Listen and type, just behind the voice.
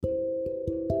I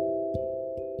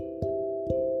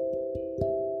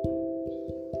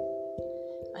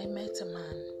met a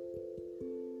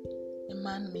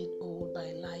man made old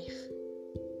by life,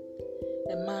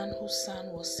 a man whose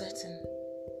sun was setting.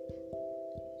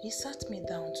 He sat me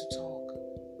down to talk.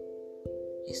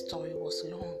 His story was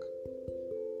long,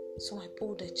 so I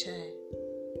pulled a chair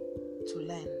to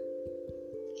learn.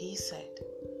 He said,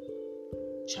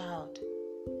 "Child,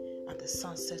 at the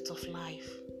sunset of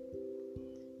life,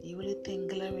 the only thing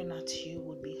glaring at you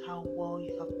would be how well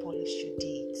you have polished your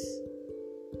deeds.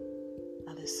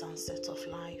 At the sunset of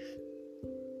life,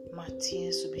 my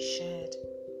tears will be shed.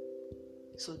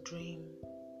 So dream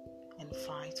and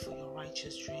fight for your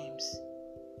righteous dreams."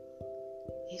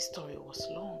 His story was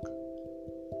long,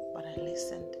 but I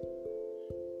listened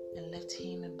and left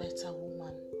him a better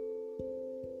woman.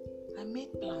 I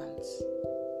made plans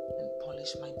and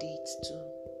polished my deeds too,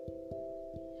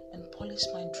 and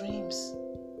polished my dreams.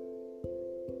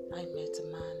 I met a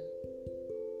man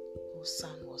whose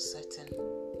sun was setting.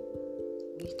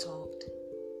 We talked.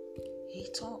 He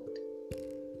talked.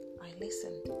 I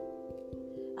listened.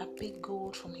 I picked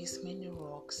gold from his many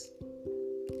rocks.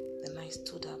 Then I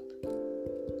stood up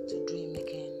to dream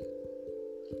again,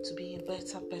 to be a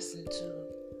better person too.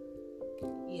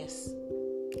 Yes,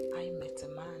 I met a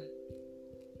man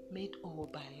made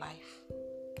old by life.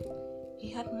 He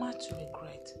had much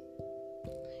regret.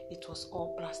 It was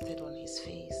all plastered on his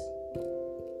face,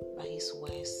 but his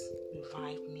words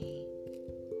revived me.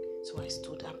 So I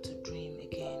stood up to dream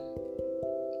again,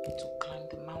 to climb